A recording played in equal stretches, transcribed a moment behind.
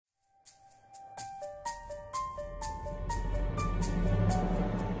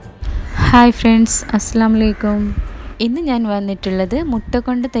Hi friends, അസ്സലാമു അലൈക്കും. ഇന്ന് ഞാൻ വന്നിട്ടുള്ളത് മുട്ട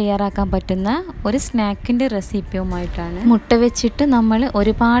കൊണ്ട് തയ്യാറാക്കാൻ പറ്റുന്ന ഒരു സ്നാക്കിൻ്റെ റെസിപ്പിയുമായിട്ടാണ്. മുട്ട വെച്ചിട്ട് നമ്മൾ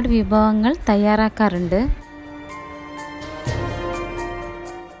ഒരുപാട് വിഭവങ്ങൾ തയ്യാറാക്കാറുണ്ട്.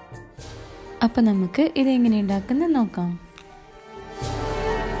 അപ്പോൾ നമുക്ക് ഇതെങ്ങനെ ഉണ്ടാക്കുന്നത് നോക്കാം.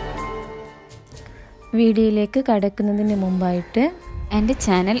 വീഡിയോയിലേക്ക് കടക്കുന്നതിന് മുമ്പായിട്ട് എൻ്റെ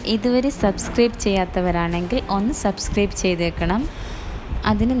ചാനൽ ഇതുവരെ സബ്സ്ക്രൈബ് ചെയ്യാത്തവരാണെങ്കിൽ ഒന്ന് സബ്സ്ക്രൈബ് ചെയ്തേക്കണം.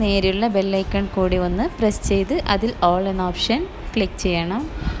 അതിന് നേരെയുള്ള ബെല്ലൈക്കൺ കൂടി ഒന്ന് പ്രസ് ചെയ്ത് അതിൽ ഓൾ എന്ന ഓപ്ഷൻ ക്ലിക്ക് ചെയ്യണം.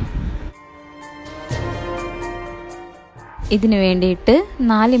 ഇതിനു വേണ്ടിയിട്ട്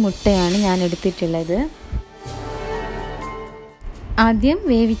 4 മുട്ടയാണ് ഞാൻ എടുത്തിട്ടുള്ളത്. ആദ്യം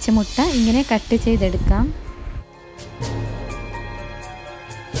വേവിച്ച മുട്ട ഇങ്ങനെ കട്ട് ചെയ്തെടുക്കാം.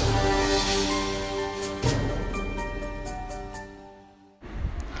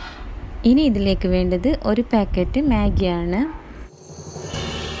 ഇനി ഇതിലേക്ക് വേണ്ടത് ഒരു പാക്കറ്റ് മാഗിയാണ്.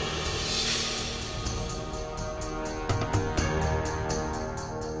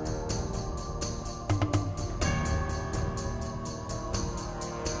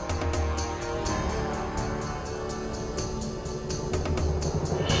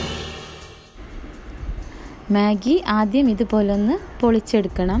 മാഗി ആദ്യം ഇതുപോലൊന്ന്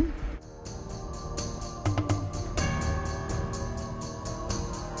പൊളിച്ചെടുക്കണം.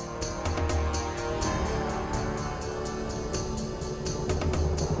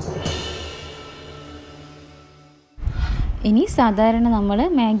 ഇനി സാധാരണ നമ്മൾ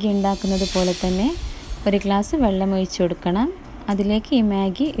മാഗി ഉണ്ടാക്കുന്നത് പോലെ തന്നെ ഒരു ഗ്ലാസ് വെള്ളം ഒഴിച്ചു കൊടുക്കണം. അതിലേക്ക് ഈ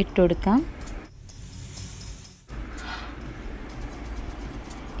മാഗി ഇട്ട് കൊടുക്കാം.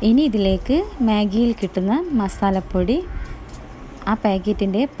 ഇനി ഇതിലേക്ക് മാഗിയിൽ കിട്ടുന്ന മസാലപ്പൊടി ആ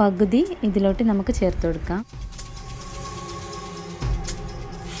പാക്കറ്റിൻ്റെ പകുതി ഇതിലോട്ട് നമുക്ക് ചേർത്ത് കൊടുക്കാം.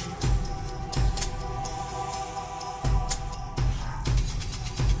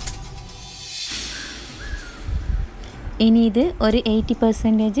 ഇനി ഇത് ഒരു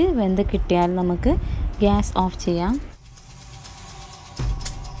 80% വെന്ത് കിട്ടിയാൽ നമുക്ക് ഗ്യാസ് ഓഫ് ചെയ്യാം.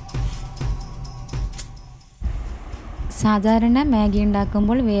 സാധാരണ മാഗി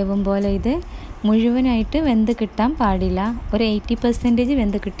ഉണ്ടാക്കുമ്പോൾ വേവും പോലെ ഇത് മുഴുവനായിട്ട് വെന്ത് കിട്ടാൻ പാടില്ല. ഒരു 80%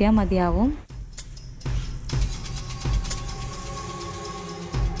 വെന്ത് കിട്ടിയാൽ മതിയാവും.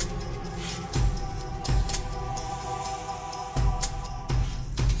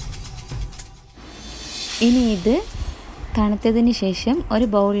 ഇനി ഇത് തണുത്തതിന് ശേഷം ഒരു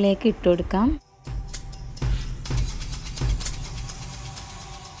ബൗളിലേക്ക് ഇട്ട് കൊടുക്കാം.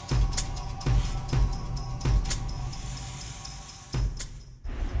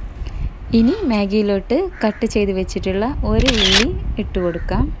 ഇനി മാഗിയിലോട്ട് കട്ട് ചെയ്ത് വെച്ചിട്ടുള്ള ഒരു ഉള്ളി ഇട്ട്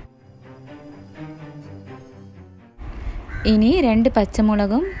കൊടുക്കാം. ഇനി 2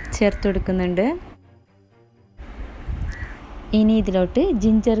 പച്ചമുളകും ചേർത്ത് കൊടുക്കുന്നുണ്ട്. ഇനി ഇതിലോട്ട്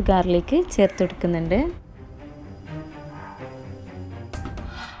ജിഞ്ചർ ഗാർലിക് ചേർത്ത് കൊടുക്കുന്നുണ്ട്.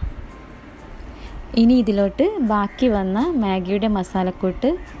 ഇനി ഇതിലോട്ട് ബാക്കി വന്ന മാഗിയുടെ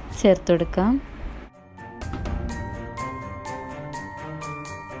മസാലക്കൂട്ട് ചേർത്ത് കൊടുക്കാം.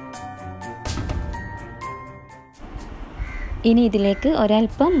 ഇനി ഇതിലേക്ക്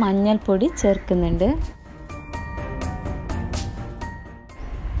ഒരൽപ്പം മഞ്ഞൾപ്പൊടി ചേർക്കുന്നുണ്ട്.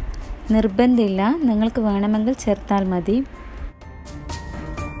 നിർബന്ധമില്ല, നിങ്ങൾക്ക് വേണമെങ്കിൽ ചേർത്താൽ മതി.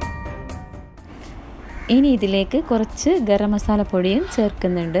 ഇനി ഇതിലേക്ക് കുറച്ച് ഗരം മസാല പൊടിയും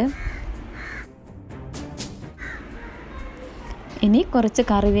ചേർക്കുന്നുണ്ട്. ഇനി കുറച്ച്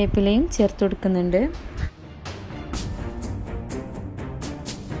കറിവേപ്പിലയും ചേർത്ത് കൊടുക്കുന്നുണ്ട്.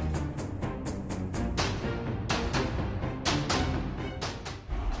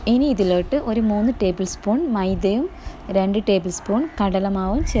 ഇനി ഇതിലോട്ട് ഒരു 3 ടേബിൾ സ്പൂൺ മൈദയും 2 ടേബിൾ സ്പൂൺ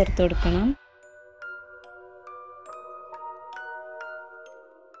കടലമാവും ചേർത്ത് കൊടുക്കണം.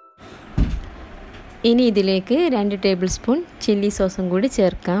 ഇനി ഇതിലേക്ക് 2 ടേബിൾ സ്പൂൺ ചില്ലി സോസും കൂടി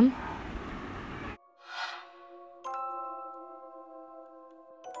ചേർക്കാം.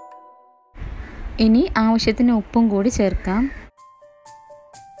 ഇനി ആവശ്യത്തിന് ഉപ്പും കൂടി ചേർക്കാം.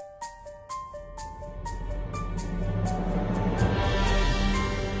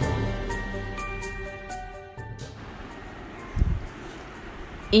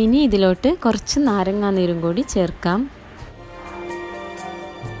 ഇനി ഇതിലോട്ട് കുറച്ച് നാരങ്ങാനീരും കൂടി ചേർക്കാം.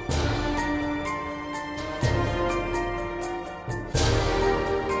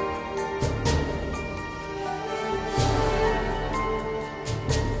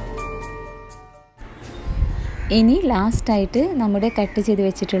 ഇനി ലാസ്റ്റായിട്ട് നമ്മുടെ കട്ട് ചെയ്ത്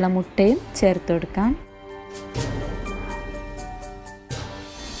വെച്ചിട്ടുള്ള മുട്ടയും ചേർത്ത് കൊടുക്കാം.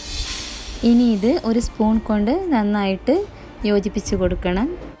 ഇനി ഇത് ഒരു സ്പൂൺ കൊണ്ട് നന്നായിട്ട് യോജിപ്പിച്ച് കൊടുക്കണം.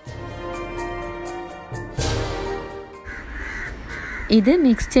 ഇത്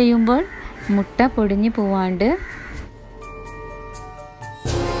മിക്സ് ചെയ്യുമ്പോൾ മുട്ട പൊടിഞ്ഞു പോവാണ്ട്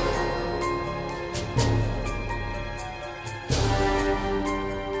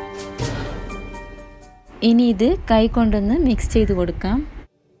ഇനി ഇത് കൈ കൊണ്ടൊന്ന് മിക്സ് ചെയ്ത് കൊടുക്കാം.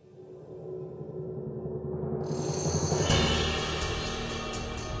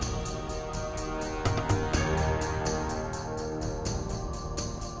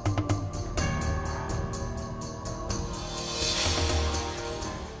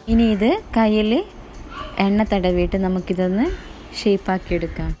 ഇനി ഇത് കയ്യിൽ എണ്ണ തടവിയിട്ട് നമുക്കിതൊന്ന് ഷേപ്പാക്കി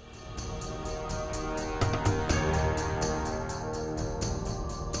എടുക്കാം.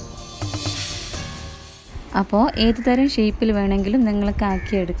 അപ്പോൾ ഏത് തരം ഷേപ്പിൽ വേണമെങ്കിലും നിങ്ങൾക്ക്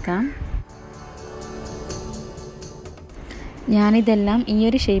ആക്കിയെടുക്കാം. ഞാനിതെല്ലാം ഈ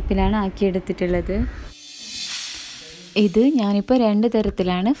ഒരു ഷേപ്പിലാണ് ആക്കിയെടുത്തിട്ടുള്ളത്. ഇത് ഞാനിപ്പോൾ 2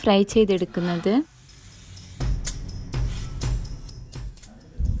 തരത്തിലാണ് ഫ്രൈ ചെയ്തെടുക്കുന്നത്.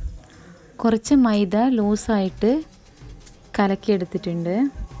 കുറച്ച് മൈദ ലൂസായിട്ട് കലക്കിയെടുത്തിട്ടുണ്ട്.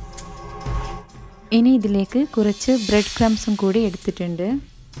 ഇനി ഇതിലേക്ക് കുറച്ച് ബ്രെഡ് ക്രംസും കൂടി എടുത്തിട്ടുണ്ട്.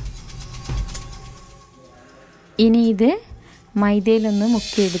 ഇനി ഇത് മൈദയിലൊന്ന്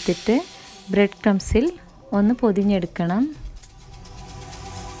മുക്കിയെടുത്തിട്ട് ബ്രെഡ് ക്രംസിൽ ഒന്ന് പൊതിഞ്ഞെടുക്കണം.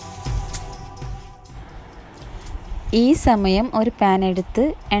 ഈ സമയം ഒരു പാൻ എടുത്ത്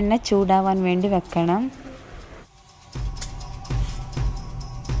എണ്ണ ചൂടാവാൻ വേണ്ടി വെക്കണം.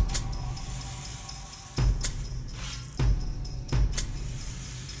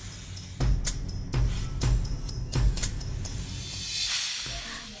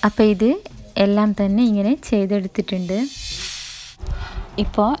 അപ്പോൾ ഇത് എല്ലാം തന്നെ ഇങ്ങനെ ചെയ്തെടുത്തിട്ടുണ്ട്.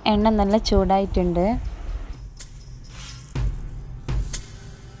 ഇപ്പോൾ എണ്ണ നല്ല ചൂടായിട്ടുണ്ട്.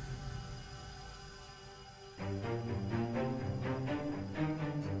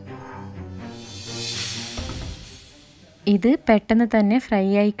 ഇത് പെട്ടെന്ന് തന്നെ ഫ്രൈ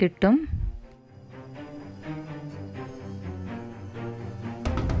ആയി കിട്ടും.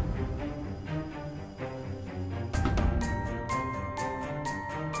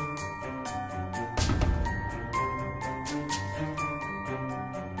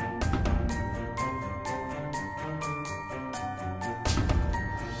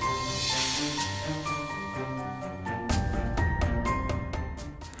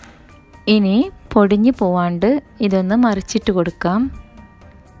 ഇനി പൊടിഞ്ഞു പോവാണ്ട് ഇതൊന്ന് മറിച്ചിട്ട് കൊടുക്കാം.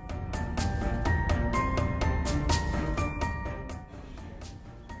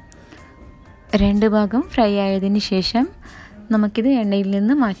 രണ്ട് ഭാഗം ഫ്രൈ ആയതിന് ശേഷം നമുക്കിത് എണ്ണയിൽ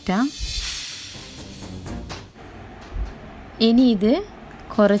നിന്ന് മാറ്റാം. ഇനി ഇത്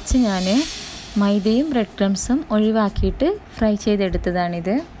കുറച്ച് ഞാൻ മൈദയും ബ്രെഡ് ക്രംസും ഒഴിവാക്കിയിട്ട് ഫ്രൈ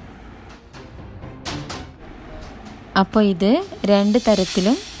ചെയ്തെടുത്തതാണിത്. അപ്പോൾ ഇത് 2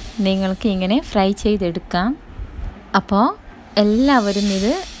 തരത്തിലും നിങ്ങൾക്ക് ഇങ്ങനെ ഫ്രൈ ചെയ്തെടുക്കാം. അപ്പോൾ എല്ലാവരും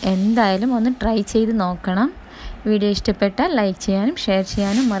ഇത് എന്തായാലും ഒന്ന് ട്രൈ ചെയ്ത് നോക്കണം. വീഡിയോ ഇഷ്ടപ്പെട്ടാൽ ലൈക്ക് ചെയ്യാനും ഷെയർ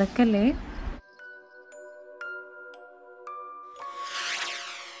ചെയ്യാനും മറക്കല്ലേ.